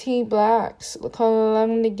T-Blacks, look how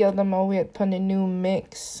long the girl them are wait for the new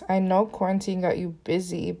mix. I know quarantine got you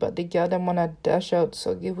busy, but the girl them wanna dash out,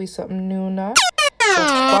 so give we something new now. So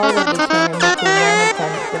follow the time, make you wanna time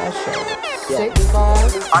to dash out. 6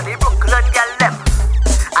 bars. On the Brooklyn girl them,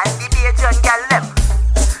 and the Bajan girl them.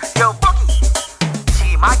 Yo, Boogie,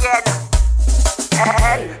 team again.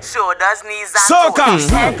 Head, shoulders, knees and toes.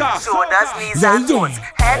 Head, shoulders, knees and toes.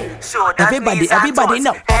 Head, shoulders, everybody, knees and everybody toes.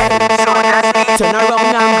 know. Head, shoulders, knees. Turn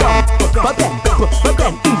around and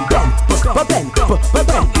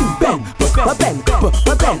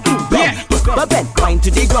bend, wind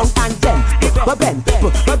to the ground and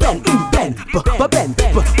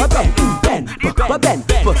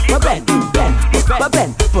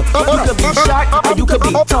you could be short or you could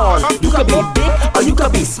be tall, you could be big or you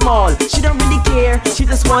could be small. She don't really care, she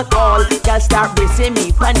just want all. Girl start bracing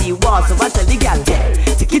me on the wall, so I tell the girl,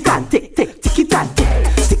 tick it and tick, tick, tick it and tick,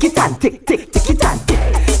 tick it and tick, tick, tick it and tick,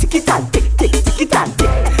 tick it and tick, tick, tick it and tick,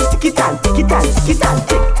 tick it and tick it and tick it and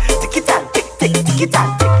tick, tick it and tick, tick, tick it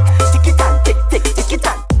and tick, tick it and tick, tick, tick it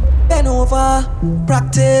and. Bend over,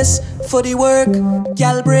 practice for the work,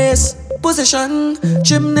 gal brace. Position,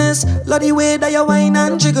 gymnast, love the way that you whine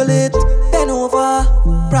and jiggle it. Bend over,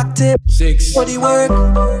 practice 6 for the work,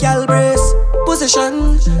 gal brace.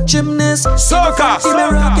 Position, gymnast, Soca, in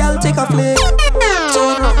the mirror, gal take a flick.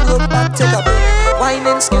 Turn around, look back, take a pick.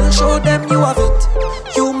 Whining skill, show them you have it.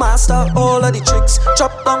 You master all of the tricks.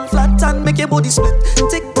 Drop down flat and make your body split.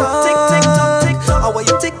 Tick tock, tick tick tock, tick tock. How are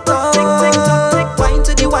you tick tock, tick tick tock, tick.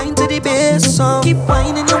 Wine to the bass song. Keep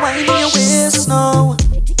whining your waist now.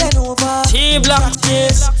 Bend over,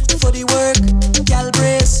 T-Blacks for the work, gal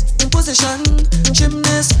brace. Position,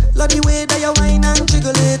 gymnast, love the way that you whine and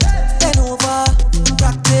jiggle it. Bend over,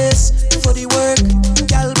 practice for the work,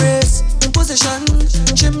 gal brace. Position,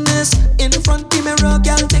 gymnast, in front the mirror,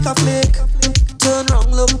 gal take a flick. Turn round,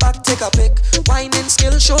 look back, take a pic. Whining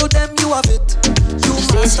skill, show them you have it. You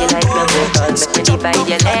must She like love with fun, but when you bite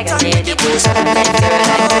your legs, lady boost. Girl, I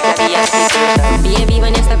like to be a secret. Baby,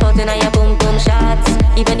 when you step out in your boom boom shots,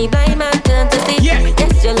 even the blind man turn to see. Yes,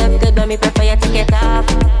 you look good, but me prefer you take it off.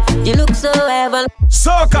 You look so evil.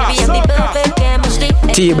 Soca, we have the perfect chemistry.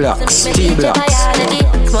 T-Blacks, T-Blacks.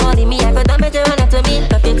 Small me, I go down with your anatomy.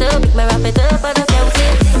 Pop it up, me wrap it up, I don't care what it.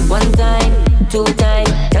 1 time, 2 time.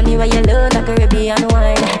 Tell me why you love like Caribbean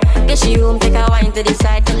wine. Get she room, take a wine to the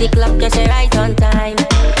side. To the clock, get she right on time.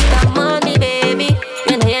 Come on, me baby.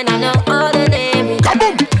 You know you know all the name. Come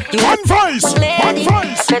on, you one voice, one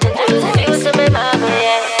voice. You to me mama,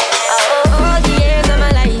 yeah. All the years of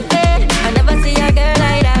my life, yeah. I never see a girl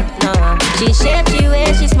like that, no. She shaped, she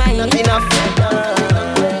wears, she smiles. Enough.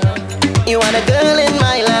 You want a girl in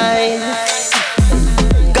my life.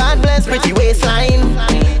 God bless pretty waistline.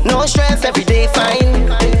 No stress, every day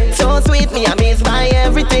fine. So sweet, me amazed by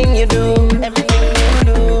everything you do.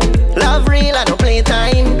 Love real, I don't play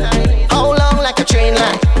time. How long like a train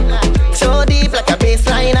line? So deep like a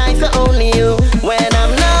baseline, I say only you. When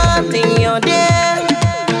I'm not in your day,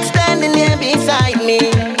 standing there beside me,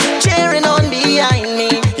 cheering on behind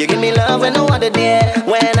me. You give me love when no other there.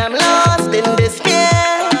 When I'm lost in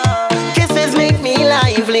despair, kisses make me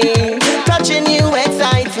lively. Touching you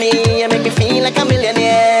excites me, you make me feel like a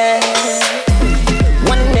millionaire.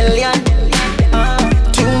 1 million,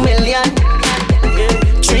 2 million,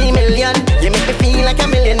 3 million, you make me feel like a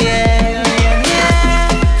millionaire.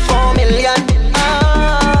 4 million,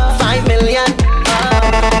 5 million,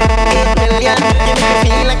 8 million, you make me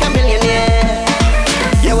feel like a millionaire.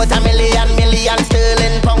 You want a million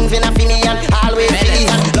sterling pounds in a finian. Always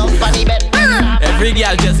finian, love funny bed. Every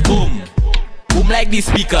girl just boom. Boom like the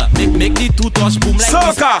speaker. Make the two touch boom like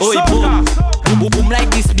Soca, this. Oh, soca. boom. Boom, boom like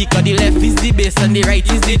the speaker. The left is the bass and the right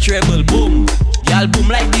is the treble. Boom. Girl boom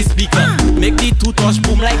like the speaker. Make the two touch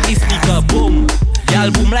boom like the speaker. Boom.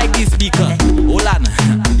 Girl boom like the speaker. Hold on.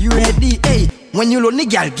 You ready? Hey, when you lonely,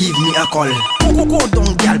 girl, give me a call. Go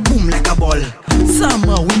down, girl, boom like a ball.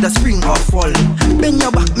 Summer, winter, spring or fall. Bend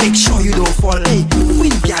your back, make sure you don't fall. Hey,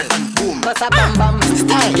 win, girl, and boom. Bust a bam bam,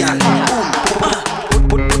 Style, girl, boom.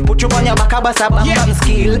 Put you on your back, bust a bam bam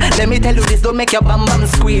skill. Let me tell you this, don't make your bam bam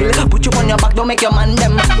squeal. Put you on your back, don't make your man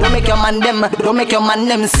them. Don't make your man them, don't make your man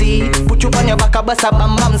them see. Put you on your back, bust a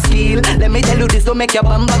bam bam skill. Let me tell you this, don't make your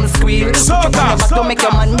bam bam squeal. Put you on your back, don't make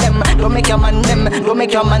your man them. Don't make your man them, don't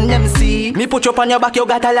make your man them see. Me put you on your back, you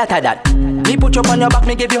got a lot of that. Me put you on your back,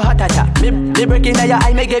 me give you heart attack. Me break in your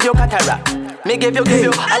eye, me give you cataract. Me give you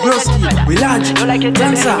Broski, we large, you like it,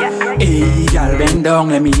 dancer. Hey, girl, bend down,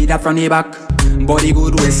 let me hit that from the back. Body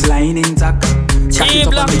good, waistline intact. Cock it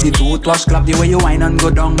up and make the toothwash clap. The way you whine and go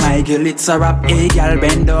down, my girl, it's a rap. Hey, girl,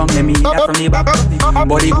 bend down, let me hear that from the back.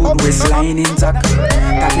 Body good, waistline intact.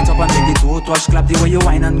 Cock it up and make the toothwash clap. The way you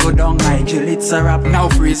whine and go down, my girl, it's a rap. Now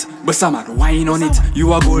freeze, but some man whine on it.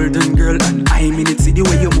 You a golden girl and I'm in it. See the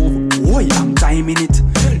way you move, boy, I'm timing it.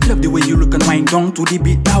 Love the way you look and whine down to the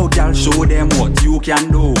beat. Now, girl, show them what you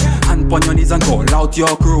can do. Hand on your knees and call out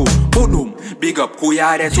your crew. Boom, big up, who you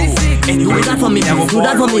are there too. Anyway, do that for me, please. Do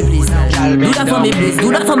that for me, please. Do that for me, please.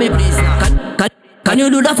 Do that for me, please. Can you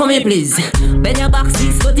do that for me, please? Bend your back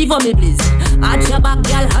 640 for me, please. Arch your back,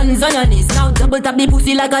 girl, hands on your knees. Now double tap the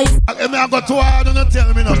pussy like I. Let me go too hard and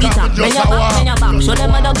tell me no. Bend your back. Show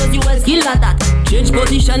them other girls you well skilled at that. Change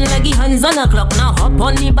position like the hands on the clock. Now hop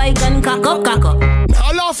on the bike and cock up.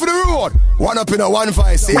 Now laugh for the road. One up in a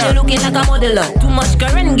 1-5. You looking like a modeler. Too much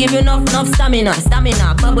current, give you enough stamina.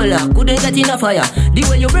 Bubbler, couldn't get enough of ya. The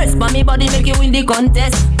way you breast by me body make you win the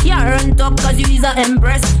contest. Can't run top cause you is a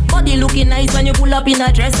empress. Body looking nice when you pull up in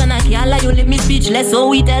a dress. And I can't lie, you leave me speechless. So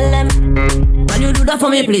we tell them, can you do that for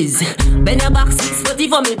me please? Bend your back 640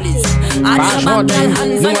 for me please. Arch your back, girl,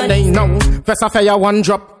 hands on your knees. No, first of all, one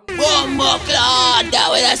drop. Bumbo Claude, that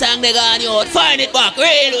way that song they gone you out. Find it back,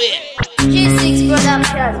 railway. G6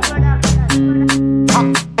 Production.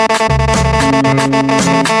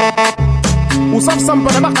 Who's up some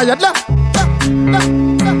for the back of your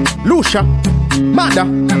Lucia, Mada,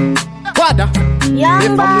 Wada,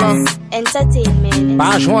 Young Boss Entertainment.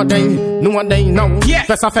 Bash one day, no one day, no.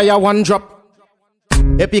 First of all, one drop.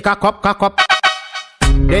 Epic a cup.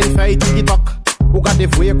 Then fight tiki talk. Who got the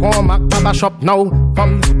way come back baba shop now?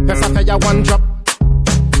 Come, first of all, one drop.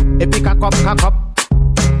 Epic a cup.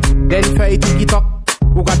 Then fight tiki talk.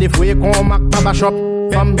 Who got the way come back baba shop?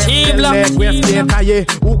 From T-Block,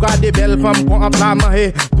 who got the bell from Pont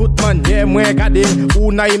Plamahe? Tout man moi gade,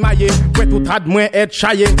 ou na imaye, kwe tout had moi head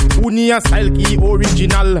chaye, ou ni un style qui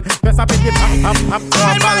original. Fais ça péter pap,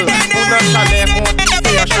 normal, ou na chalet qu'on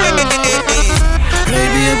fait un chal.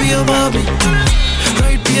 Right baby, oh mommy.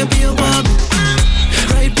 Right baby, oh mommy.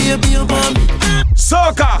 Right baby, oh mommy.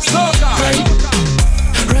 Soca.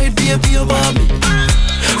 Right baby, oh mommy.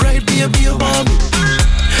 Right baby, oh mommy.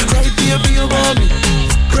 Right baby, oh mommy.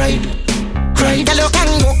 Right. Girl, you can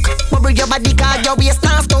look, bubble your body cause your waist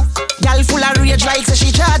not stuck. Girl full of rage like so she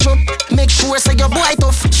charge up. Make sure say your boy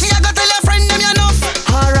tough. She a go tell your friend them you enough.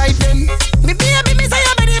 Alright then, me baby, me say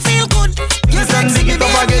your body feel good. You sexy, dig it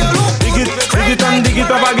up again. Dig it and dig it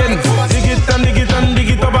up again. Dig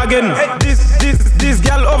it up again. Hey, this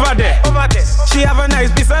girl over there. She have a nice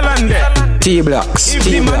piece of land there. T-Blocks. If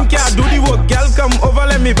the man can't do the work, girl come over,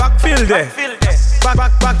 let me backfill there.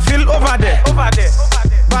 Backfill over there.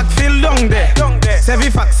 Backfill down there.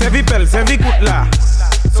 Sevi fax, sevi pel, sevi kutla.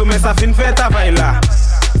 So me sa fin fait travail là.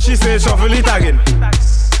 She say shuffle it again.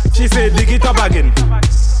 She say dig it up again.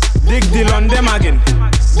 Dig the land them again.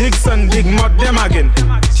 Dig sun, dig mud them again.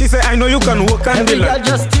 She say I know you can work on the land.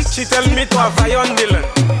 She tell me to have I on the land.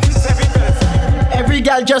 Every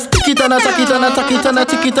girl just tick it and attack it and attack it and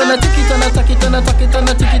attack it and attack it and attack it and attack it and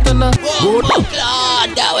attack it and Bumbo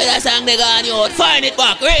Claude, that way that song they gone you out. Find it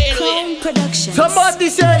back, railway. Somebody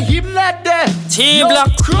say him not there.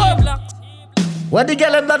 T-Block. What the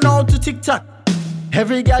girl ever know to TikTok?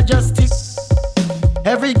 Every girl just tick.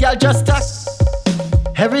 Every girl just tack.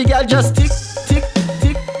 Every girl just tick.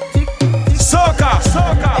 Soca.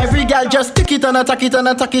 Every girl just tick it and attack it and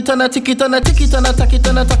attack it and attack it and attack it and attack it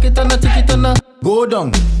and attack it and attack it and go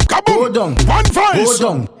down. Go down. Go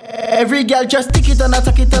down. Every girl just tick it and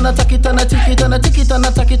attack it and attack it and attack it and attack it and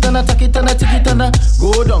attack it and attack it and attack it and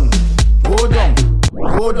go down. Go down.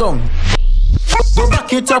 Go down. Go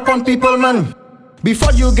back it up on people, man.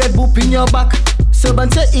 Before you get boop in your back.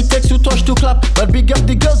 Servant say it takes 2 touch to clap, but big up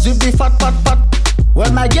the girls with the fat pat.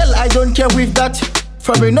 Well, my girl, I don't care with that.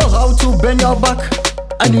 From you know how to bend your back,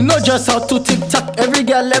 and you know just how to tick tock. Every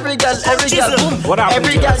girl, boom. What happened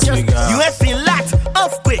every girl just. UFC lat,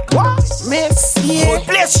 earthquake. What? Merci. Whole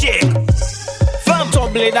place shake. From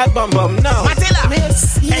Double that bum now. Matilla.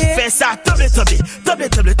 Merci. Fais ça, double.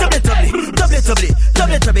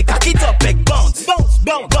 Cock it up, make bounce. Fais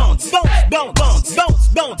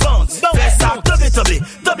ça,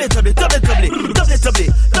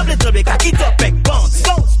 double. Cock it up, make bounce.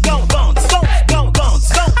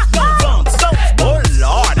 Oh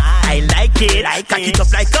Lord, I like it. Cock it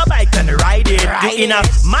up like a bike and ride it. You in a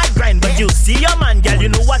mad grind, but you see your man, girl. You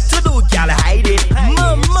know what to do, girl. Hide it.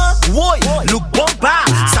 Mama, boy, look bomba.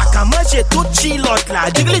 Saka manger tout chilote là.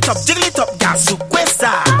 Jiggle it up, girl. Su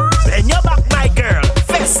questa. Bend your back, my girl.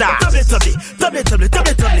 Fais ça. Double.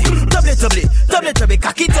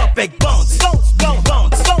 Cock it up, make bounce.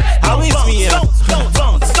 How is me?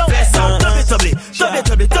 Fais ça, double.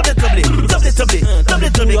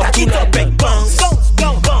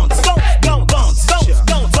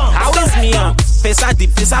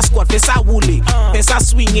 ça squat, fais ça rouler, fais ça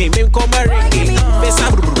swinger, même comme un reggae. Fais ça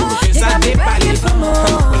brrr, fais ça déballer.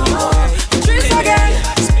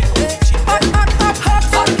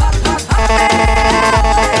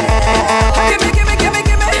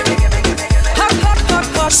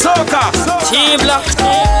 Soca, T-Block. I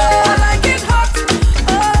like it hot.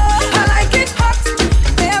 I like it hot,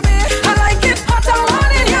 baby. I like it hot. I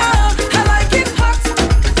want it, yeah. I like it hot.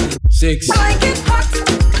 6. I like it hot.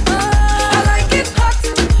 I like it hot.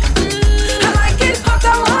 I like it hot. I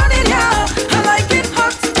want it, yeah. I like it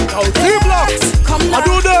hot. Now T-Blocks, come now. I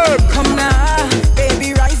do them. Come now,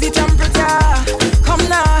 baby, rise the temperature. Come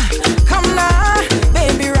now,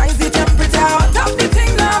 baby, rise the temperature. Top the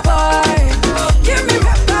thing now, boy. Give me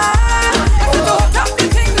my power. Top the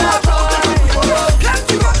thing now, boy.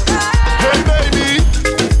 Clap you up high. Hey baby,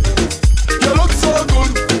 you look so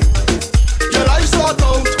good. Your life's so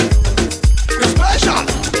out. You're special.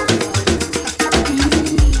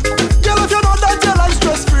 Girl, if you know that your life's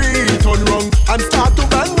stress free, turn round and start to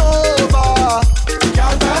bend over.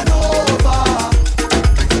 Girl, bend over.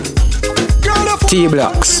 Girl, if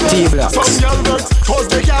T-Blocks. some girl works 'cause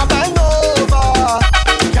they can't bend over.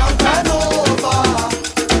 Can't bend over.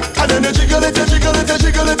 And then you jiggle it, you jiggle it, you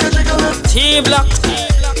jiggle it, you jiggle it. T-Block.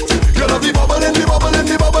 You love the bubbling, the bubbling,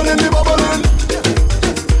 the bubbling, the bubbling.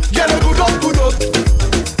 Get a good up, good up.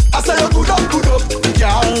 I say you good up, girl.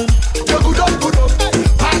 You good up, good up.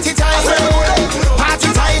 Party time, party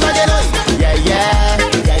time again. Yeah, yeah,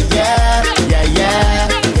 yeah, yeah, yeah, yeah,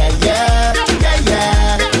 yeah, yeah, yeah, yeah,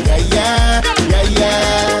 yeah, yeah, yeah.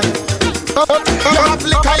 You have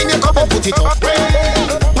liquor in your cup, put it up.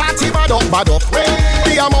 Party bad up, bad up.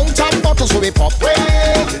 The amount of bottles we pop.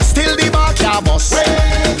 Still the bar can't bust.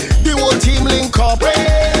 The whole team link up.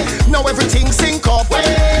 Now everything sync up.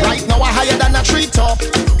 Right now we're higher than a treetop.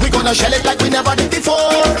 We gonna shell it like we never did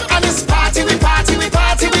before. And it's party, we party, we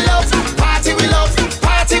party, we love. Party, we love.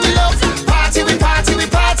 Party, we love. Party, we party, we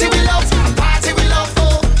party, we love. Party, we love.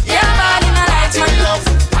 Oh, Yeah, man, in a light, party, we love.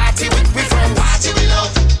 Party with we friends. Party, we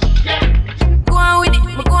love. Go on with it,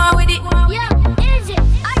 go on with it. Yeah, easy.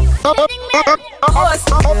 Are you feeling me?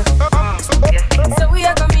 So we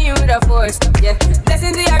are coming in with a force. Yeah,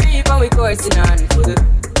 blessings we are reaping, we coursing on.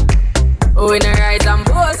 Oh, we not rise and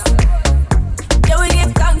boast. Yeah, we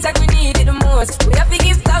give thanks like we need it the most. We have to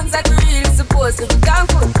give thanks like we really supposed to. Be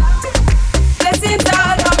thankful. Blessings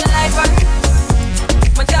all from the life and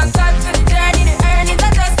my thanks God for the journey, the earnings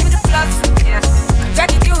are just with the flux. Yeah,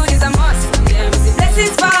 gratitude is a must. Yeah, we see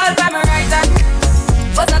blessings fall by my right hand.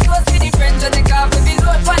 But I toast with the friends that take off. We be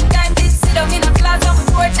load one time, this sit down in a class and we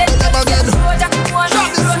pour ten. Let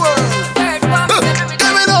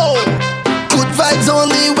me know. Good vibes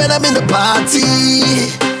only when I'm in the party.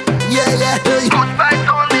 Yeah, yeah. Hey. Good vibes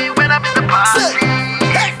only when I'm in the party.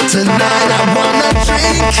 Tonight I wanna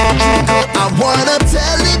drink. I wanna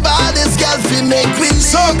tell you about this girl fi make we live.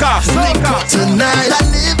 Soca. Tonight I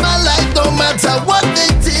live my life no matter what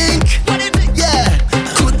they think. Yeah.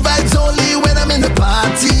 Good vibes only when I'm in the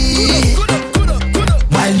party.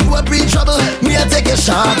 While you are in trouble, me I take a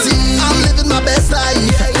shotty. I'm living my best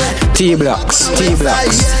life. T-Blocks.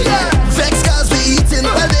 Vex cause we eating,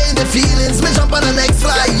 well they in the feelings. Me jump on the next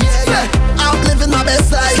flight. I'm living my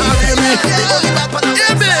best life.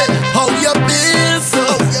 How you been so?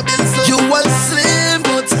 You was slim,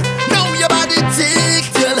 but now your body tick.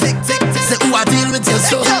 Say who I deal with you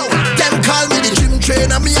so. Them call me the gym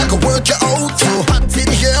trainer, me I can work you out. So hot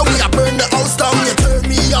in here, we a burn the house down. You turn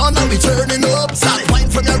me on and we turning up. Start wine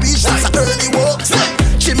from your reach, that's an early walk.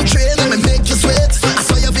 Gym trainer, me make you sweat. I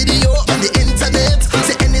saw your video on the internet.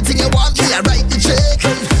 Say anything you want, me I write the check.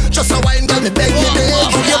 Just a wine girl, me beg me beg.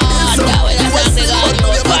 How you been so? You was slim, but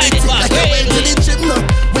now your body tick like you went to the gym now.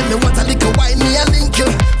 When me want a little wine, me I link you.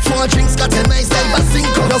 4 drinks got a nice time, but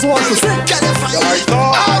single. Just want to see, can you find me?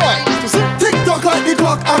 Alright. TikTok like the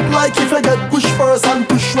clock, act like if you get push first and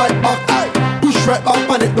push right back. Push right back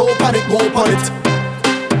on it, don't panic, go on it.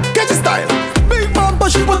 Get your style. Big mama,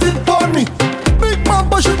 she put it on me. Big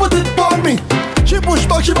mama, she put it on me. She push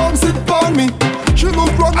back, she bounce it on me. She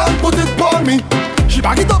look wrong and put it on me. She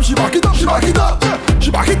back it up, she back it up, she back it up. She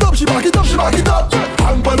back it up, she back it up, she back it up.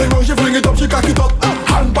 Hand pan the ground, she fling it up, she cock it up.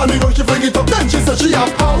 Hand pan the ground, she fling it up. Then she said she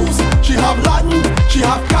have house, she have land, she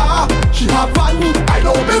have car, she have van. I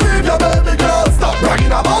don't believe you, baby girl. Stop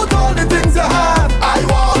bragging about all the things you have. I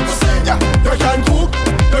want to say ya, you can cook,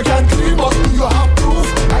 you can clean, but do you have proof?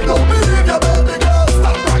 I don't believe you, baby girl.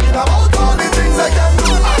 Stop bragging about all the things I can do.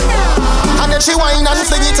 And then she whine and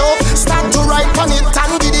fling it up. Start to write on it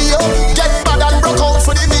and video. Get bad and broke out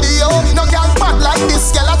for the video. No girl bad like this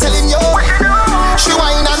girl, I'm telling you. She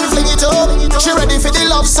whine and fling it up. She ready for the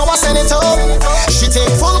love, so I send it up. She take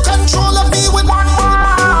full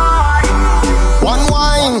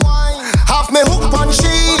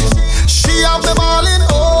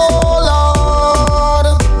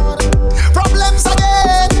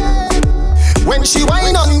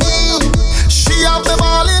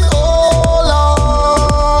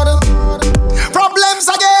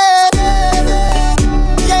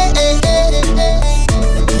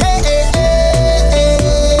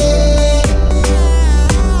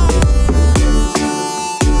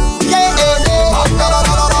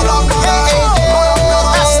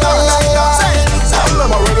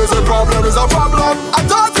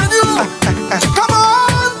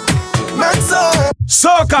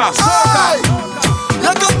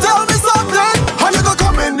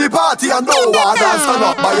and no one dance. Stand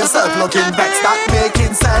up by yourself looking vexed. That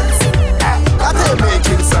making sense? That ain't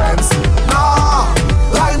making sense. Nah,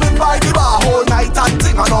 lining by the bar whole night and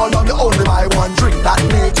ting, and all of you only buy one drink. That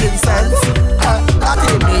making sense? That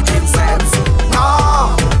ain't making sense.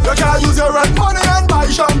 Nah, you can't use your rent money and buy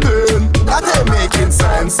champagne. That ain't making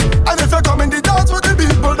sense. And if you come in the dance with the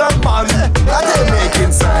people, then man, that ain't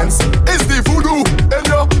making sense. It's the voodoo in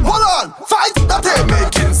your hold on, fight. That ain't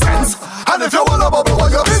making sense. And if you wanna bubble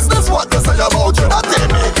on your business, what they say about you, that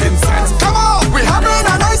ain't making sense. Come on, we having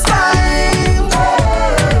a nice time.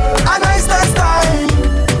 A nice time.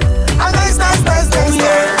 A nice time.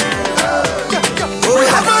 We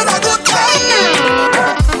having a good time.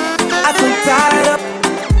 I feel tied up.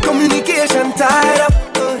 Communication tied up.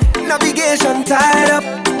 Navigation tied up.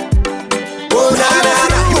 Oh,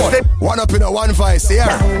 one up in a one voice here.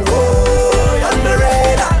 Oh, on the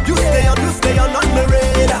radar. You stay on the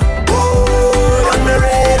radar. Oh, on the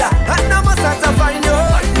radar. And I must have to find you.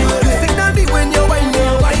 You signal me when you wind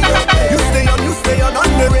up. You stay on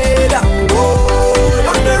the radar. Oh,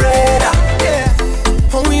 on the radar. Yeah.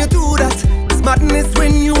 How you do that? It's madness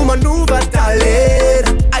when you maneuver, darling.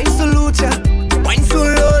 I salute ya. Wine so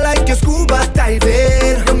low like your scuba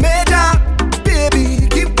diving. The major, baby,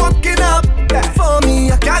 keep walking up. For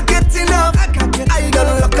me, I can't get enough. I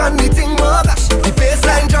don't look on the thing more. The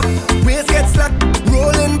baseline drop, waist get slack.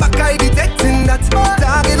 Rolling back, I detecting that.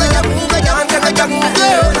 Target like a move, I can't get a move.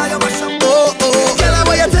 Oh, oh, girl, I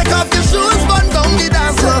want you take off your shoes, run down the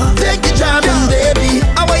dance floor. Take the jamming, baby.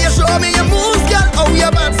 I want you show me your moves, girl, how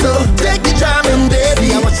you bad so. Take the jamming,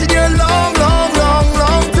 baby. I want you there long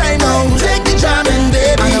time now. Take the jamming,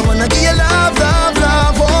 baby. I wanna give you love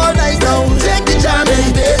all night now. Take the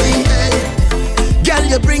jamming, baby. Girl,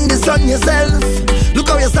 you bring this on yourself. Look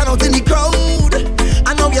how you stand out in the crowd.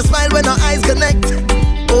 I know you smile when our eyes connect.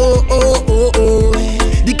 Oh, oh, oh, oh.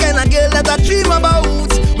 The kind of girl that I dream about.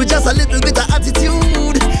 With just a little bit of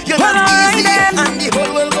attitude. You're not easy and the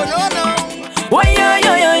whole world go no, no. Oh, yeah,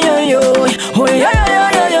 yeah, yeah, yeah, yeah. Oh, yeah, yeah,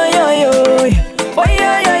 yeah, yeah, yeah, yeah. Oh,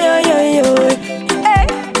 yeah, yeah, yeah, yeah, yeah. Hey,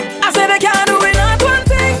 I said I can't do it not one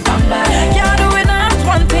thing. Can't do it not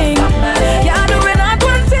one thing. Can't do it not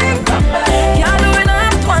one thing. Can't do it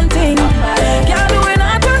not one thing. Can't do it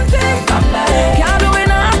not one thing. Can't do it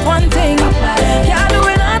not one thing. Can't do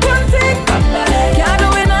it not one thing. Can't do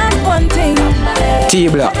it not one thing.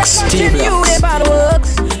 T-Blocks. You they bad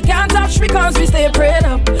works. Can't touch because we stay prayed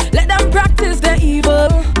up. Let them practice their evil.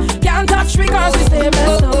 Can't touch because we stay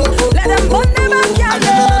messed up. Let them burn them and can't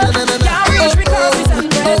reach because we send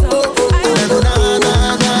praise up.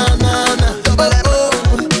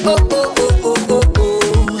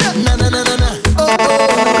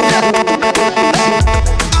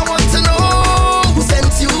 I want to know who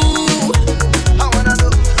sent you. I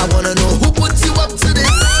wanna know who put you up to this.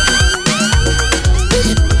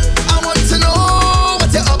 I want to know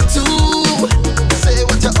what you're up to. Say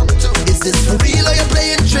what you're up to. Is this for real or you're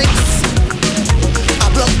playing tricks? I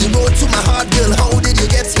blocked the road to my heart, girl. How did you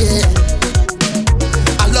get here?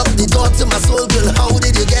 I locked the door to my soul, girl. How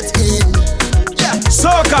did you get in? Yeah.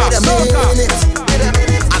 Soca. Wait a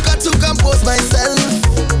minute. I got to compose myself.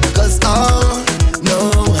 Cause oh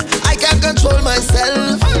no, I can't control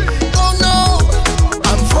myself. Oh no,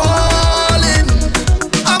 I'm falling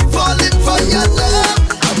for your love.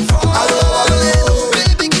 I'm falling,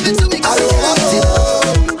 baby, give it to me. I don't want it.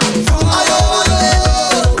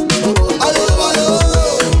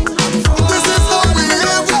 This is how we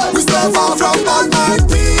live. We stay far from all my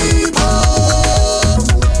people.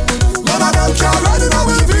 None of them can ride in our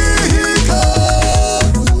vehicle.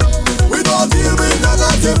 We don't deal with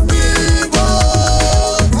negative people.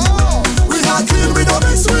 We are clean, we don't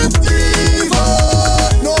mix with evil.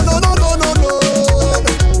 No.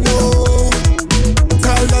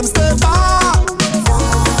 Tell them stay far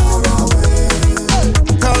away.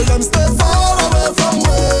 Tell them stay far away from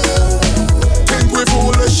where. Think we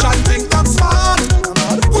foolish and think them smart.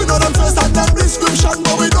 We know them face and them description,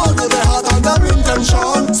 but we don't know their heart and them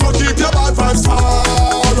intention. So keep your bad vibes far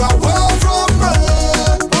away from me.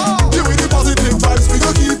 Give me the positive vibes, we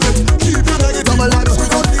gon' keep it. Keep your negative vibes, we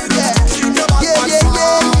don't need it. Keep your bad vibes far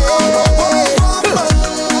away from me.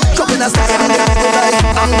 Chopping us down,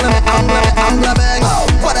 Angla bang.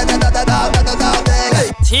 What a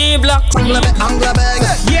da-da-da-da-da-da-da-bang. T-Block. Angla bang.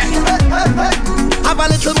 Yeah. Have a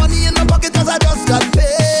little money in my pocket 'cause I just got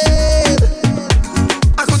paid.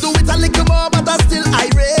 I could do it a little more, but I still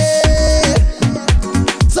irate.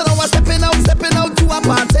 So now I'm stepping out to a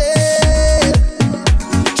party.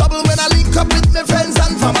 Trouble when I link up with my friends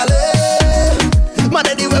and family. Man,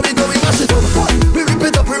 anywhere we go, we mash it up. We rip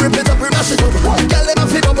it up, we mash it up. Girl, them a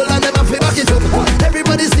fi bubble and them a fi back it up.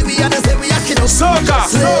 Everybody see we and they say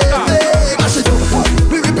slave. Mash it up.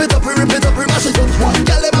 We rip it up, we mash it up.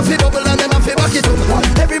 Girl, them a fi bubble and them a fi back it up.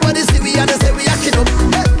 Everybody see we and they say we act it up.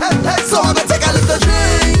 So I'm gonna take a little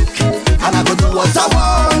drink and I go do what I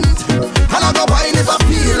want. And I go wine if I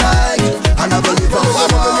feel like. And I go live how I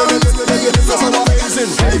want. So I'm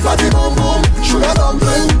amazing. If I did boom boom, sugar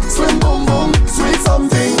dumpling, slim boom boom, sweet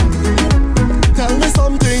something. Tell me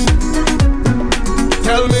something.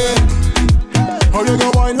 Tell me how you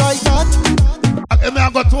go wine like that. If I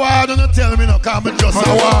go too hard, don't tell me no, come and just how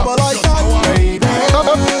I walk like that, baby.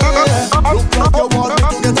 Look like you want me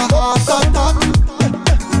to get a heart attack.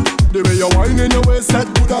 The way you wine in your waist, set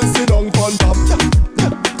good and sit down on top.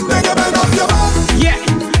 Then you bend up your back, yeah,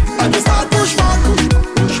 and you start push back.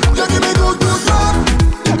 You give me good love.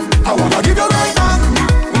 I wanna give you right back.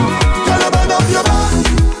 Girl, you bend up your back,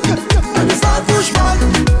 and you start push back.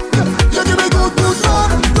 You give me good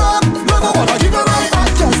love. I wanna give you right back.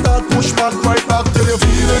 Can't start push back right back till you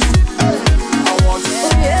feel it. I want it.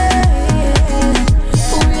 Oh yeah,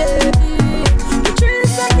 oh yeah. The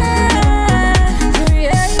trees again. Oh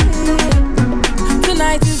yeah.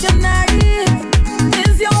 Tonight is your night.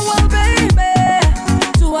 Is your world, baby.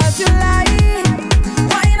 Do as you like.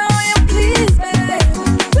 Why don't you please, baby?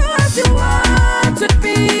 Do as you want with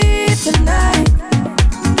me tonight.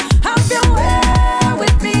 Have your way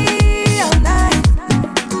with me all night.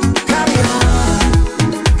 Carry on,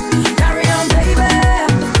 baby. Carry on, baby.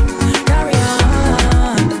 Carry on.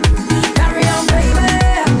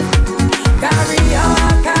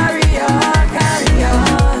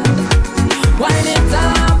 Wind it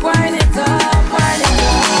up, wind it up, wind it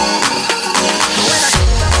up.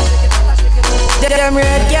 Them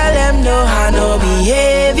red girl, them know how no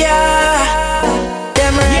behavior.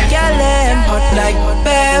 Them red girl, them hot like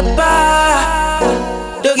pepper.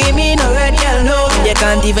 Don't give me no red girl, no. You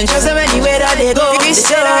can't even trust them anywhere that they go. They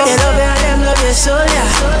say that they love you and them love your soul, yeah.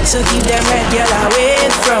 So keep them red girl away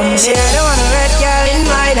from me. Say I don't want a red girl in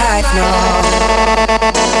my life, no.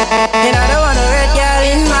 And I don't want a red girl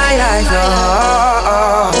in my life, no.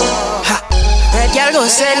 Ha. Red girl go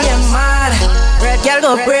send you mad. Red girl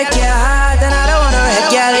go break your heart. And I don't want a red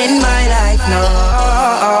girl in my life, no.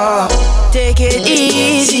 Take it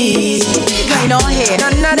easy. I know here.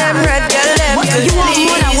 None of them red girl, them you want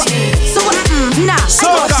easy. So nah,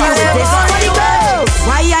 I got you with this.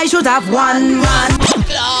 Why I should have one man?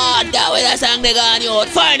 Lord, that way that song they gone out.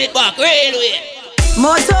 Find it back, real way.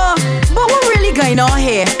 Moto, but what really going on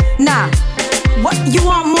here? Nah, what you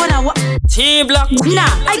want more than what? T-Block. Nah,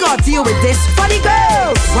 I got deal with this for the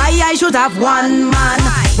girls. Why I should have one man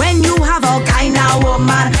when you have all kind of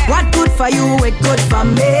woman? What good for you, it good for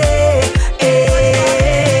me.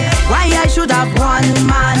 Why I should have one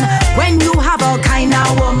man when you have all kind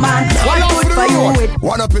of woman? What good for you, it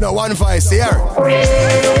one up in a 1 5 here.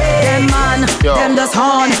 Them man, them does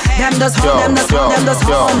horn, them does horn, them does horn, them does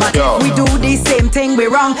horn. But if we do the same thing, we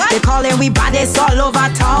wrong. They calling we baddest all over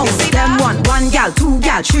town. Them one gal, 2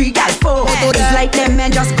 gal, 3 gal, 4. It's like them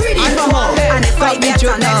men just greedy for more. And if I get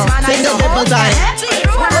the next man, I know.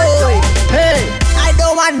 Hey, I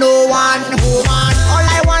don't want no one woman. All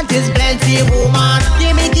I want is plenty woman.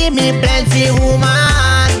 Give me plenty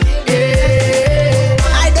woman. Hey,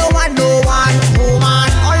 I don't want no one woman.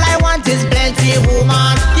 All I want is plenty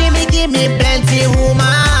woman. Give me plenty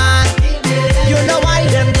woman. You know why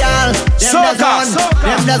them girl,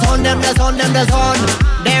 them does on.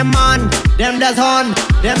 Them man, them does on.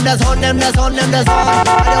 I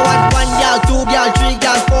don't want 1 girl, 2 girl, 3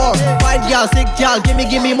 girl, 4, 5 girl, 6 girl.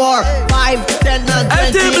 Give me more. 5, 10, and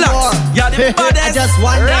 20 more. I just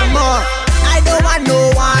want them more. I don't want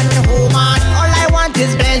no one woman. All I want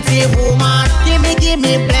is plenty woman. Give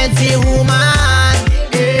me plenty woman. I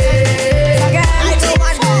don't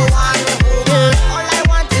want no one woman. All I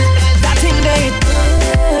want is plenty. That thing they hit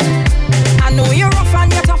good. I know you're rough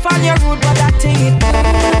and you're tough and you're rude, but that thing hit good.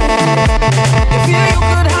 If you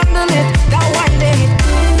could handle it, that wine they hit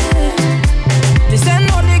good. This ain't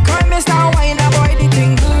no the crime, Mr. Wine, that boy the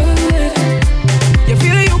thing good. You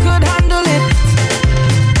feel you could handle it.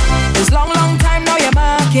 This long time now you're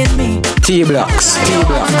marking me. T-Blocks.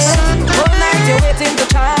 All night you're waiting to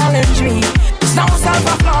challenge me. It's no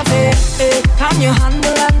self-applause, can you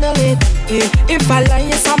handle it? If I lie,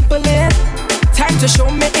 you sample it. Time to show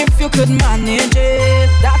me if you could manage it.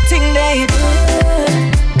 That thing they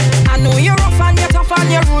good. I know you're rough and you're tough and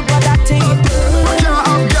you're rude, but that thing good. I can't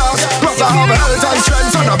have gas, cause I have health and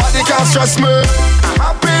strength, so nobody can stress me.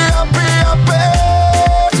 Happy.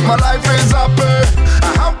 My life is happy.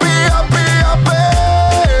 Happy.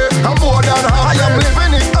 I'm more than happy. I am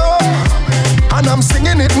living it up, and I'm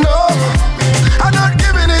singing it now. I'm not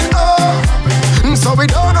giving it up. So we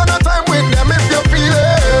don't have no time with them if you feel it.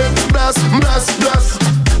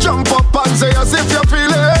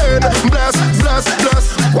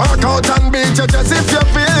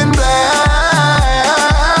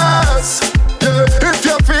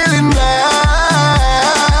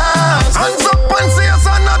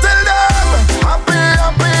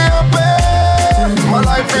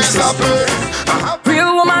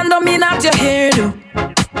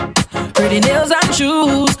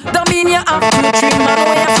 don't mean you have to treat man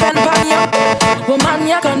when you spend on you. Woman,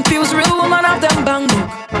 you confuse real woman of them bang book.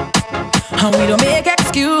 And we don't make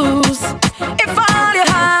excuse. If all you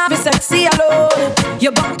have is sexy alone,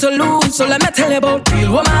 you're bound to lose. So let me tell you about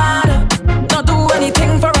real woman. Not do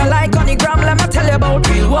anything for a like on the gram. Let me tell you about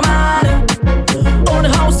real woman. Own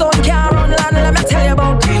house, own car, own land. Let me tell you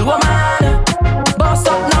about real woman. Boss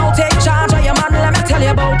up now, take charge of your man. Let me tell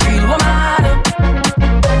you about real woman.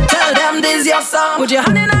 Tell them this your song. Put your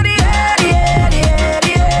hand in the air, yeah, yeah,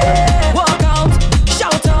 yeah. Walk out,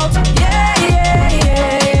 shout out, yeah, yeah,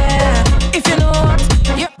 yeah, yeah. If you know what,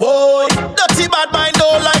 yeah. Boy, dirty bad mind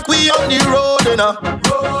don't like we on the road, you know.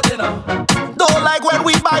 Don't like when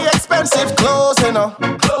we buy expensive clothes, you know.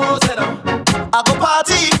 I go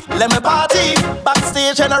party, let me party.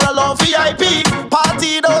 Backstage general on VIP.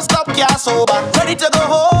 Party don't stop, can't sober. Ready to go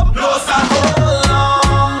home? No stop, hold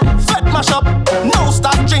on. Fed mash up, no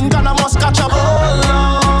stop drink and I must catch up. Hold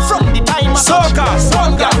on. From the time I touch,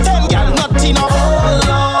 one girl, 10 girl, not enough. Hold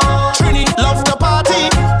on. Trini love the party.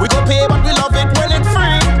 We go pay but we love it when it's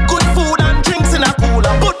free. Good food and drinks in a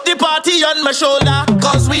cooler. Put the party on my shoulder,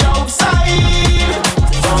 cause we outside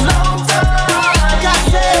from long time.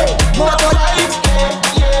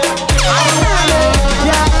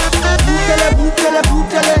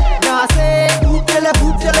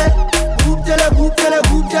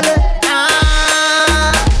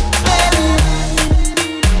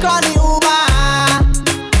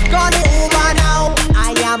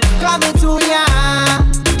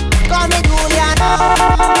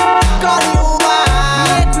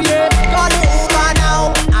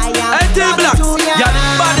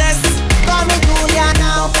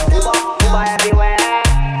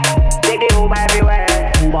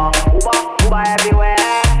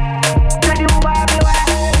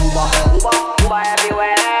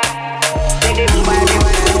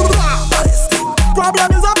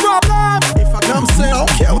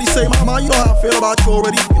 Feel about you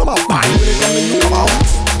already. You know my body when it comes to you, come out.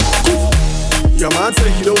 Your man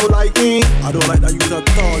say he don't like me. I don't like that you at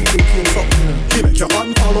all. You think you something. He make your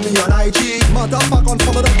man follow me on IG. Matter of fact,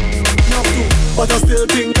 unfollow them. You have to. But I still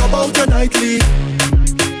think about you nightly.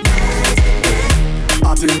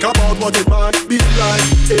 I think about what it might be like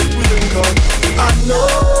if we link up. I know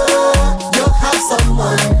you have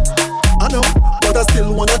someone. I know, but I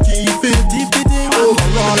still wanna keep it. Oh,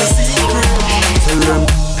 all a secret. Tell them.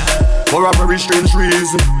 For a very strange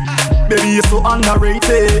reason, baby, you're so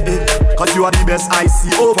underrated. Cause you are the best I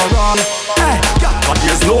see overall. Hey, but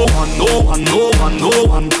there's no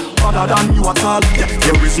one other than you at all. Yeah,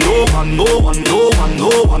 there is no one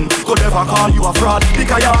could ever call you a fraud.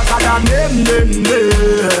 Because you're better than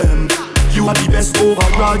them. You are the best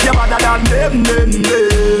overall. You're better than them.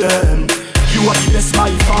 You are the best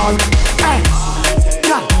by far. Hey,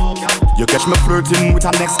 yeah. You catch me flirting with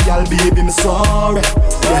her next gal, baby, me sorry.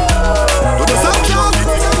 Yeah.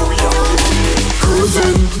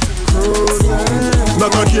 Cruising.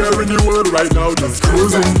 Not a care in the world right now, just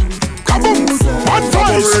cruising. Kaboom! One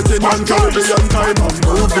voice! Operating on Caribbean time, I'm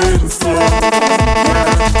moving slow.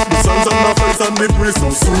 The sun's on my face and the breeze so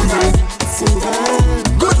soothing.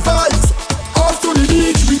 Good vibes, off to the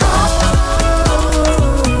beach we go.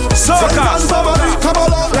 Soca! Come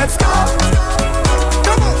on, let's go!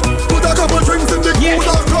 Put a couple drinks in the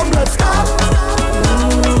cooler, come let's go.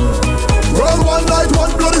 Roll one light,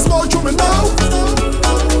 one bloody smoke to me now.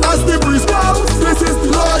 As the breeze blows, this is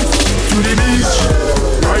the life. To the beach,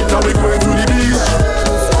 right now we going to the beach.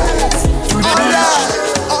 To the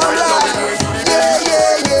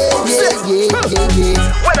beach.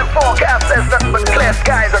 When the forecast says nothing but clear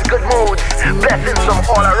skies and good moods, blessings from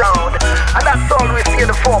all around, and that's all we see in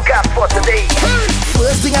the forecast for today.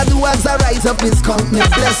 First thing I do as I rise up is count my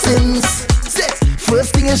blessings.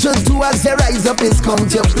 First thing you should do as you rise up is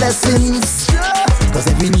count your blessings. Cause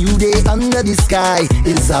every new day under the sky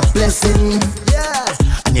is a blessing.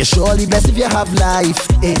 And you're surely blessed if you have life,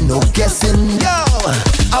 ain't no guessing. Yo,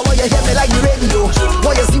 I want you hear me like the radio.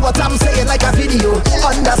 Want you see what I'm saying like a video.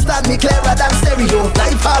 Understand me clearer than stereo.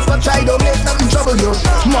 Life hard but try don't make nothing trouble you.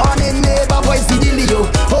 Morning neighbor voice the dealio.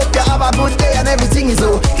 Hope you have a good day and everything is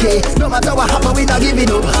okay. No matter what happen we not giving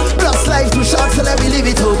up. Plus life too short so let me live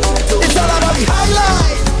it up. It's all about the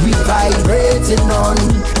highlight. We vibrating on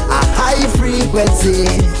a high frequency.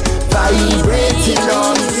 Vibrating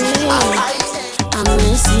on a high. I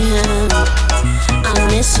miss you, I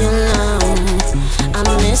miss your love, I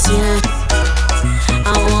miss you,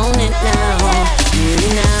 I want it now,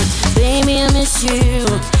 baby I miss you,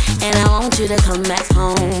 and I want you to come back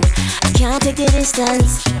home, I can't take the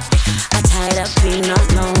distance, I tired of being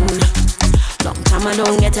alone, Long time I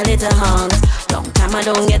don't get a little hug. Long time I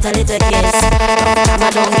don't get a little kiss. Long time I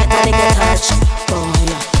don't get a little touch. Boy,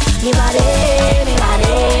 me body.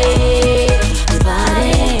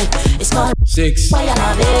 It's called 6. why you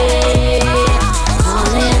love it.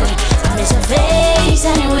 Calling, I miss your face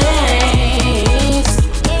anyways.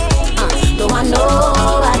 Don't want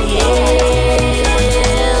nobody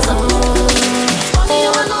else. Only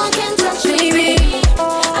you alone can touch me, baby.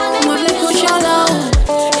 I'm gonna push your love.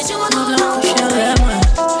 It's you alone.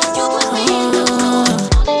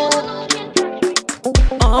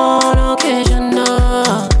 On occasion,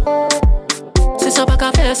 si ça pas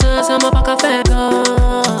qu'à faire ça, ça m'a pas qu'à faire ça.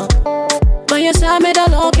 But you send me the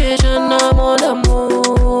location, I'm on the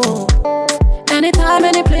move. Anytime,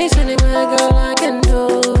 any place, anywhere, girl, I can do.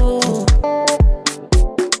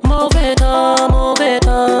 Move it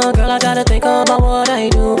on, girl, I gotta think about what I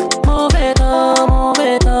do. Move it on,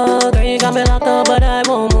 girl, you got me locked up, but I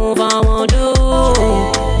won't move, I won't do.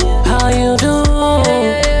 How you do?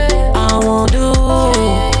 I won't do.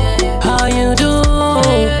 How you do?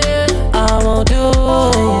 I won't do.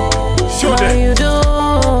 How you do?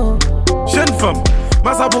 Jeune femme,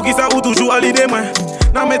 massa pour qui ça ou toujours à l'idée moi.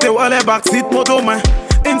 N'a mette ou à les backseat moto moi.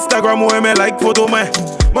 Instagram ou aimé like photo moi.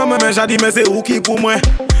 Moi même j'ai dit mais c'est où qui pour moi.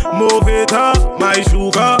 Mauvais temps, my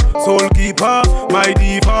sugar, soul keeper, my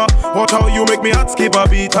diva. Watch how you make me hot skip a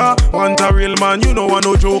beater. Want a real man, you know I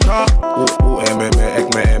no joker.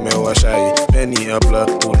 Aime ou shy. Penny a plat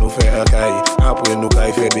pour nous faire un caille. Après nous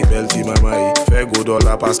caille fait des belles petits mamailles. Fait go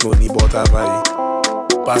dollar passe nous ni bot à vaille.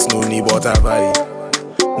 Passe nous ni bot à vaille.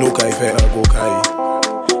 Nous caille fait un go caille.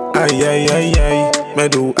 Aïe aïe aïe aïe. Me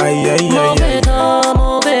do aïe aïe aïe aïe.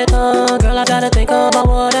 Move it on, girl, I gotta think about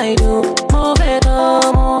what I do. Move it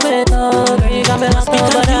on, girl, you got me lost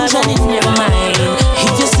up, but I won't in your mind.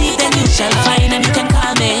 If you see, then you shall find, and you can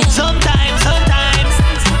call me. Sometimes,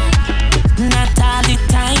 not all the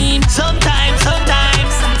time. Sometimes.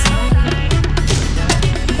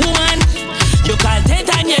 One, you call 10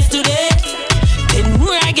 times yesterday, 10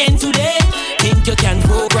 more again today. Think you can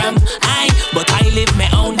program but I live my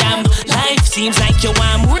own damn life. Seems like you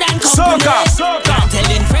want more than company. Can't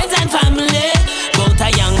telling friends and family about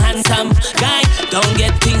a young handsome guy. Don't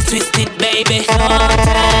get things twisted, baby. Don't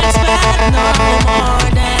expect no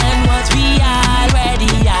more than what we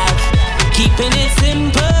already have. Keeping it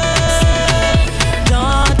simple.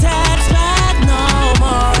 Don't expect no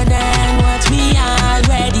more than what we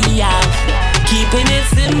already have. Keeping it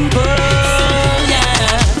simple.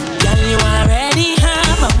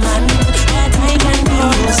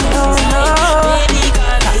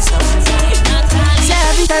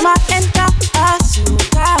 Time I enter a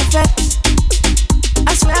cafe, I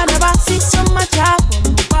swear I never see so much happen.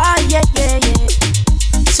 Yeah.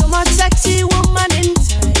 So much sexy woman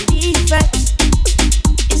inside the effect.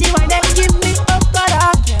 Is it why they give me up, but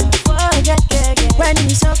I can't forget. When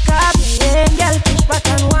we so copying, girl push back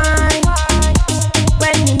and whine.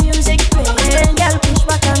 When the music playing, girl push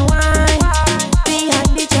back and whine.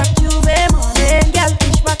 Behind the track you be morning, girl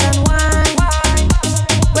push back and whine.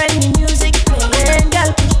 When the music playing,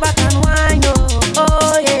 girl push back and whine.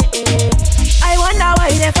 Oh yeah. I wonder why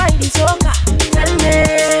they fight the soca. Tell me.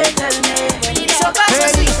 Soca so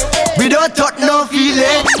sweet. We don't talk no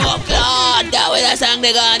feeling. Oh God, that way that song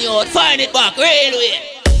they gone out. Find it back, railway.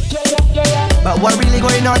 But what really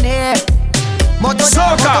going on here?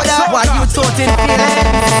 Soca. What you talking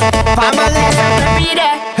feelings? Family.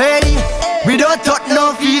 Hey, we don't talk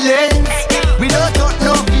no feelings. We don't talk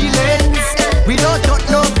no feelings. We don't talk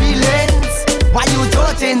no feelings. Why you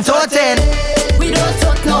talking? We don't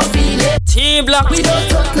talk no feelings. T-Block. We don't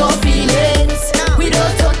talk no feelings. We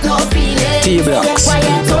don't talk no feelings. T-Blocks. Why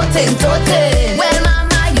you talking? Well,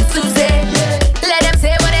 mama used to say, let them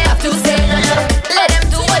say what they have to say. Let them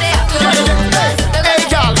do what they have to do. Hey,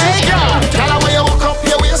 girl. Girl, why you walk up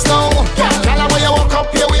your waist now? Girl, why you walk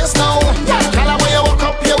up your waist now? Girl, why you walk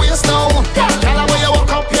up your waist now? Girl, why you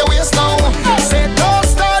walk up your waist now? Say don't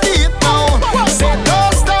start it now. Say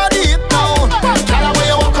don't start it now. Girl, why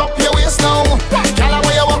you walk up your waist now? Girl,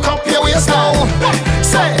 why you walk up your waist now?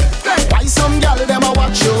 Say, why some girl them a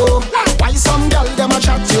watch you? Why some girl them a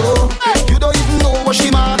chat you? You don't even know what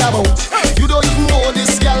she mad about. You don't even know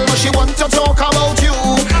this girl what she want to talk about you.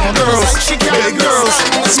 Girls, big girls,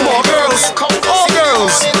 small girls, all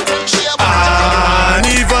girls. And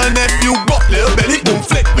even if you buck little belly, boom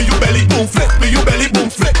flick with your belly, boom flick with your belly, boom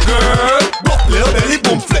flick, girl. Buck little belly,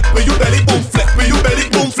 boom flick with your belly, boom flick with your belly,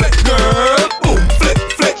 boom flick, girl. Boom flick,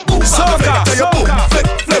 boom Soca. boom flick,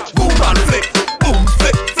 boom and flick, boom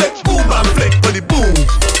flick, boom and flick, buddy boom.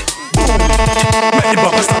 Make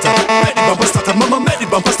the bumper starter, mama, make the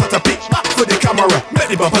bumper starter, beat back for the camera, make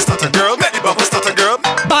the bumper starter, girl, make the bumper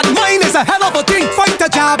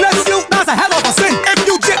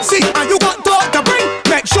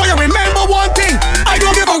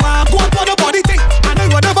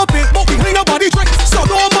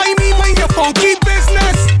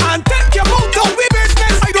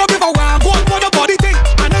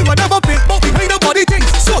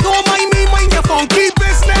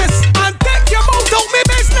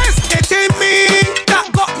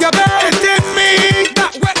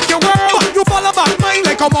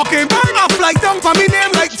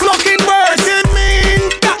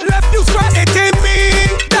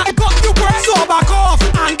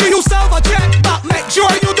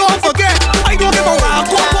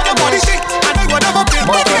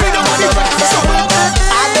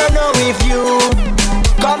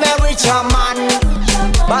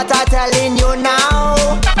but I'm telling you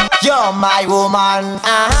now, you're my woman.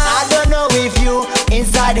 I don't know if you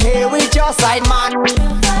inside here with your side man,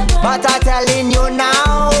 but I'm telling you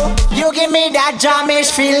now, you give me that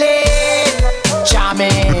jamish feeling.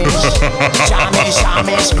 Jamish, jamish,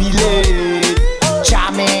 jamish feeling.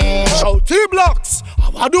 Jamish. Oh, T-Blocks,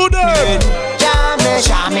 I do that. Jamish,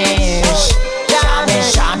 jamish,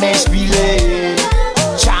 jamish, jamish feeling.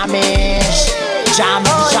 Jamish,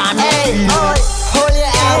 jamish, jamish feeling. Hold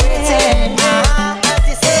your everything.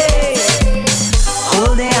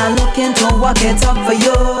 Whole day I'm looking to work it up for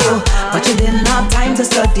you, but you didn't have time to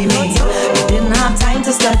study me. You didn't have time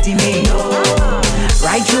to study me.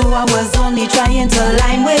 Right through I was only trying to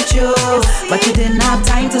line with you, but you didn't have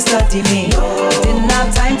time to study me. You didn't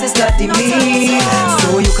have time to study me.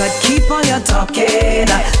 So you could keep on your talking.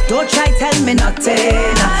 Don't try tell me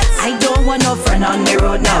nothing. I don't want no friend on the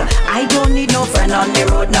road now. I don't need no friend on the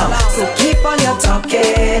road now. So keep on your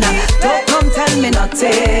talking. Don't come tell me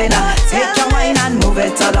nothing. Take your wine and move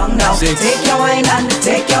it along now. Take your wine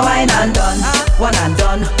and done. One and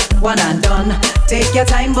done, one and done. Take your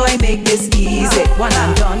time, boy, make this easy. One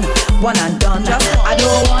and done, one and done. I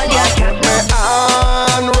don't want ya. Get me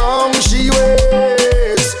on wrong, she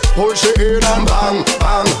waits. Pull she in and bang,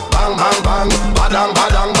 bang, bang, bang, bang, badang,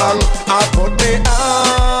 badang, bang. I put me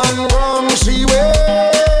on wrong, she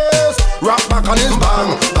waits. Rock back on his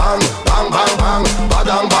bang, bang, bang, bang, bang,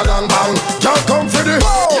 badang, badang, bang. Just come for the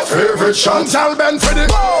favorite shot. Tell Ben for the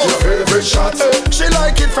your favorite shot. She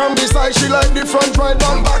like it from the side, she like the front, right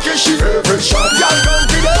down back. Is she favorite shot? Y'all come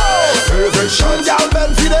for the favorite shot. Y'all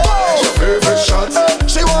Ben for the your favorite shot.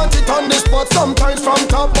 She want it on the spot, sometimes from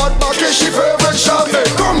top, but back is she favorite shot. Hey,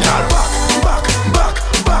 come y'all back, back, back,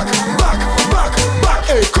 back, back, back, back.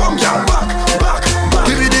 Hey, come y'all back, back, back.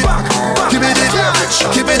 Give me the back, give me the favorite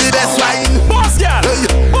shot. Give me the best wine. Boss girl,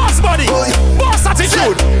 boss body, boss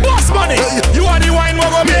attitude, boss money. You are the wine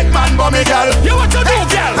what go make man bummy girl. You what to do,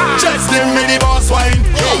 girl? Just give me the boss wine.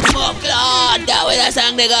 Oh Lord, that way that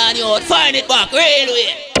song they gone you out. Find it back,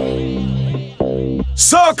 railway.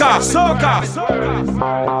 Soca, soca.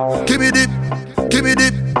 Give me the, give me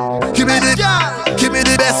the, give me the, give me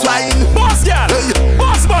the best wine. Boss girl,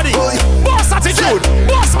 boss body, boss attitude,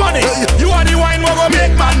 boss money. You are the wine what go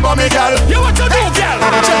make man bummy girl. You what to do, girl?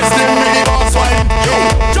 Just give me the boss wine.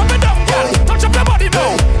 Jump it down, girl. Touch up your body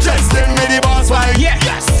now. Just give me the boss wine.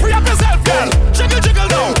 Yes, free up yourself, girl. Jiggle, jiggle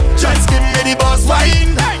now. Just give me the boss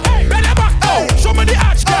wine. Hey, bend your back now. Show me the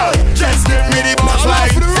arch, girl. Just give me the boss wine.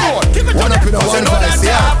 Give it to them. You know that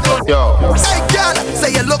yo. Hey girl,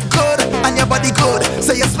 say you look good and your body good.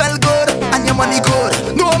 Say you smell good and your money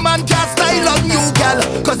good. No man can style on you, girl,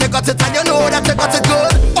 cause you got it and you know that you got it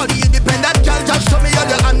good. All the independent girl, just show me on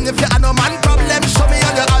your hand. If you have no man problem, show me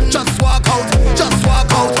on your hand. Just walk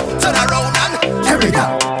out, turn around and every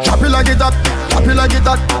girl. Drop it like it up, drop it like it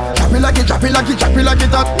up. Drop it like it, drop it like it, drop it like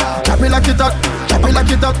it up. Drop it like it up, drop it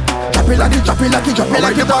like it up. Drop it like it, drop it like it, drop it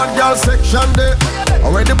like it. Bad girl section day.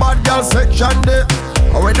 Already bad girl section day.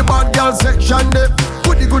 Already bad girl section day.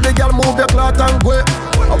 Goody goody girl move your cloth and go.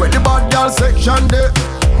 Already bad girl section day.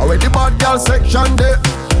 Already bad girl section day.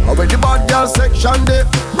 Already bad girl section day.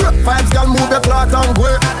 Vibes girl move your cloth and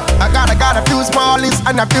go. I got a few smallies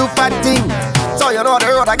and a few fat things. So you know the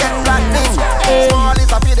road I get flat things.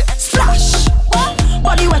 Smallies I feel the splash.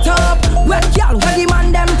 Body wet up, wet girl, where the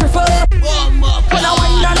man them prefer. When I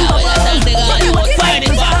wind and bubble, body wet find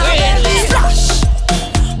it back really. Splash.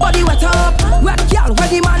 Body wet up, wet girl, where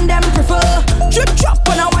the man them prefer. Drip drop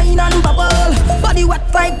when I wine and bubble, body wet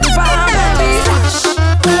like the fire. Splash.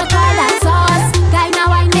 Look all that sauce, kind of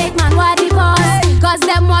wine make man what the boss. Cause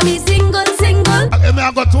them want me single. Hey, me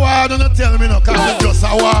I got too hard, don't tell me no, cause I'm just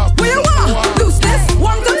a walk. Where you want? Looseness,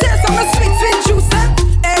 want to taste some sweet juice.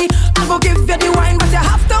 Hey, I go give you the wine, but you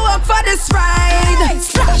have to work for this ride.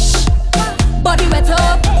 Splash. Body wet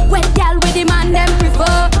up, wet girl with the man them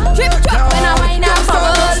prefer. Drip drop when I wine and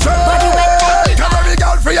bubble. Body wet up. Come on,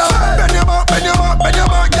 girl, for you. Bend your back, bend your back, bend your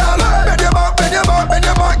back, girl. Bend your back, bend your back, bend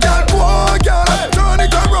your back, girl. Whoa, girl, turn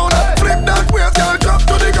it around, flip that waist, girl, drop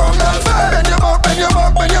to the ground, girl. Bend your back, bend your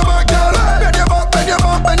back, bend your back, girl. Bend your back, bend your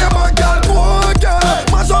back, bend your back, girl. Whoa, girl,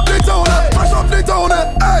 mash up the town,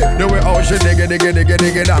 hey. The way how she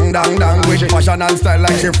diggy, dang, dang, dang. With fashion and style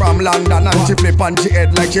like she from London. And she flip on she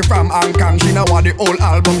head like she from Hong Kong. She know what the whole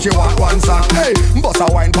album, she want one song. Hey, bust a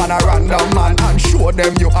wine pan a random man and show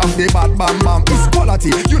them you have the bad bam bam. It's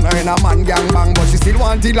quality, you know in a man gang bang, but she still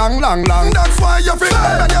want it long. That's why you feel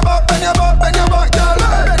bend your back, bend your back, bend your back, girl.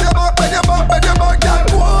 Bend your back, bend your back, bend your back, girl.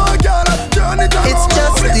 Whoa, girl, turn it around. It's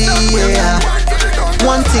just the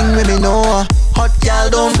one thing we know. Hot girl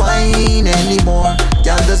don't whine anymore.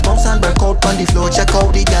 Girl just bounce and break out on the floor. Check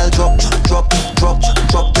out the girl drop, drop, drop,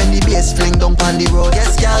 drop. When the bass fling down on the road.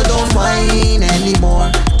 Yes, girl don't whine anymore.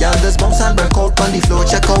 Girl just bounce and break out on the floor.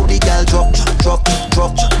 Check out the girl drop, drop,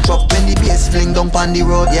 drop, drop. When the bass fling down on the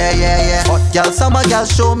road. Yeah, yeah, yeah. Hot girl, summer girl,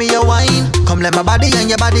 show me your wine. Come let my body and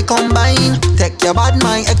your body combine. Take your bad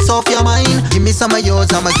mind, X off your mind. Give me some of yours,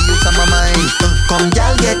 I'ma give you some of mine. Come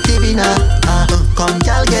girl, get divina. Come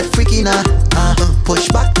girl, get freaky now. Push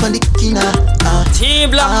back on the kina.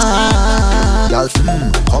 Girl,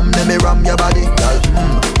 come let me ram your body. Girl,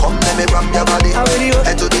 come let me ram your body.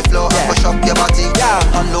 Head to the floor and push up your body.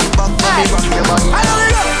 And look back, let me ram your body.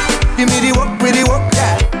 Give me the work with the work,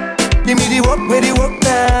 yeah. Give me the work with the work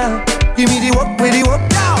now. Give me the work with the work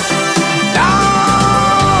now.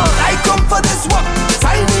 Down, I come for this work.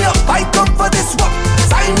 Sign me up, I come for this work.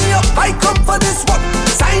 Sign me up, I come for this work.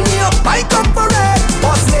 Sign me up, I come for it.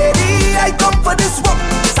 Boss lady, I come for this work.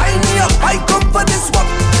 Sign me up, I come for this work.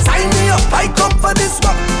 Sign me up, I come for this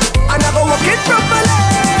work. And I go work it properly.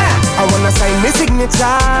 I wanna sign my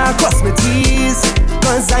signature, cross my T's.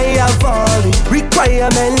 Cause I have all the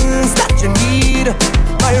requirements that you need.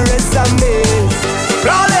 My resume is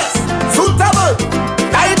flawless, suitable,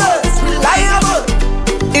 diverse, reliable.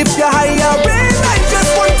 If you're hiring, I just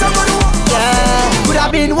want to go to work. Yeah, could have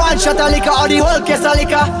been one shot of liquor or the whole case of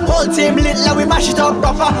liquor. Whole team lit, now we mash it up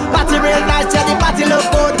proper. Party real nice, yeah, the party look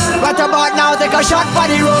good. Right about now, take a shot for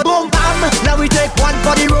the road. Boom bam, now we take one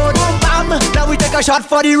for the road. Boom bam, now we take a shot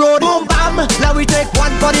for the road. Boom bam, now we take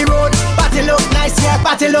one for the road. Party look nice, yeah,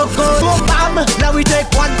 party look good. Boom bam, now we take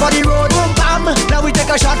one for the road. Boom bam, now we take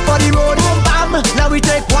a shot for the road. Boom bam, now we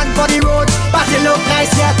take one for the road. Party look nice,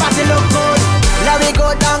 yeah, party look good. Now we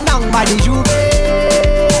go down by the Juve.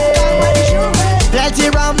 Plenty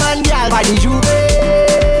rum and gal by the Juve.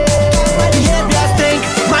 Behavior stink,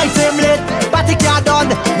 my team lit. Party car done,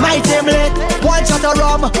 my team lit. One shot of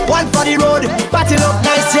rum, one for the road. Party look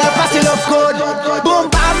nice, yeah, party look good. Boom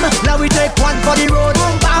bam, now we take one for the road.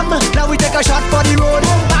 Boom bam, now we take a shot for the road.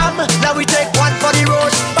 Boom bam, now we take one for the road.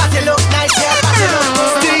 Party look nice, yeah, party look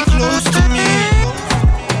good. Stay close to me.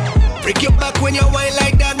 Break your back when you whine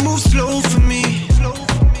like that. Move slow for me.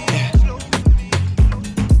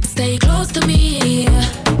 Stay close to me.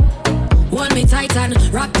 Hold me tight and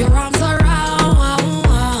wrap your arms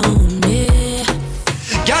around me.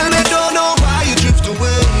 Girl, me don't know why you drift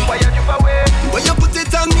away. Why you drift away? When you put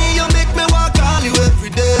it on me, you make me want to call you every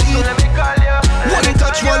day. So let me call you. One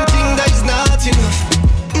touch, one thing that is not enough.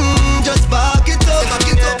 Just spark it up. Spark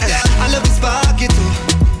it up, yeah. I love you, spark it up.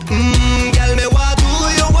 Girl, me what do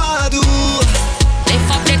you want to do? Lift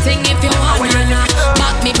up the thing if you wanna.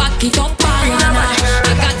 Back me, back it up, banana.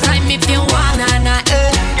 I got time if you wanna.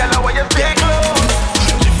 Girl, I want you stay close.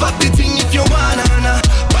 Lift up the thing if you wanna.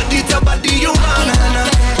 Body to body you wanna.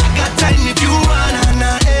 I got time if you wanna. And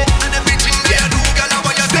everything that you do, girl, I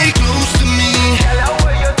want you stay close to me.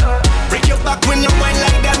 Break your back when you whine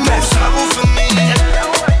like that. Move slow for me.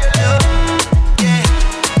 Yeah,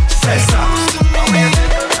 say so.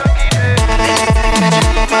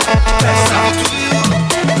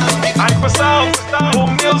 And for sound,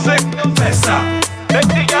 home music, Fessa. Let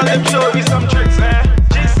the girl them show you some tricks, eh?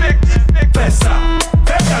 G6, Fessa.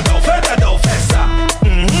 Fessa do, Fessa.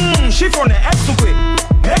 She from the X to quick.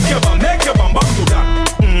 Make your bum back to that.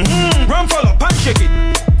 Run full up and shake it.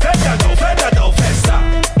 Fessa do, Fessa.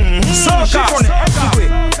 She from the X to quick.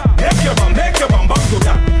 Make your bum back to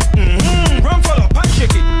that. Run full up and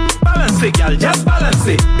shake it. Balance it, girl, just balance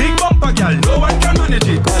it. Big bumper, girl, no one can manage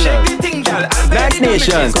it. Shake the thing, girl, and Black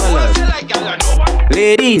Nation.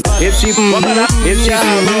 Ladies, if she white,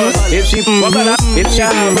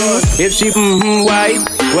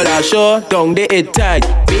 well I sure don't they it tight.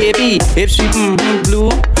 Baby, if she blue,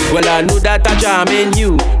 well I know that I jam in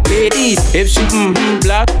you. Ladies, if she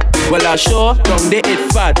black, well I sure don't they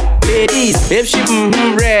it fat. Ladies, if she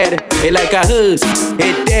red, it like a hearse,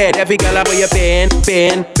 it dead. Every girl about your pen.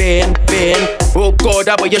 Oh God,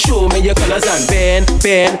 about you show me your colors and pen.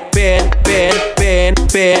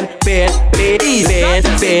 Ladies, bend,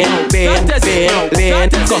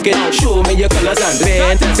 cock it, show me your colors and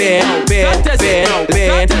bend.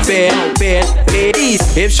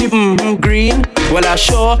 Ladies, if she green, well I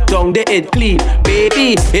sure don't they it clean.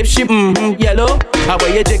 Baby, if she yellow, how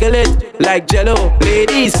about you jiggle it like jello.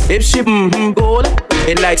 Ladies, if she gold,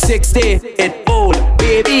 it like 60, it old.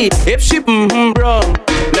 Baby, if she brown,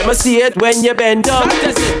 let me see it when you bend down.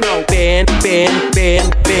 That's it now. Bend,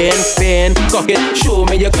 cock it, show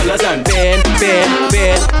me your colors and bend,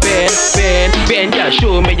 yeah,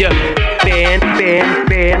 show me your bend.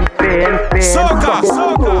 Soca.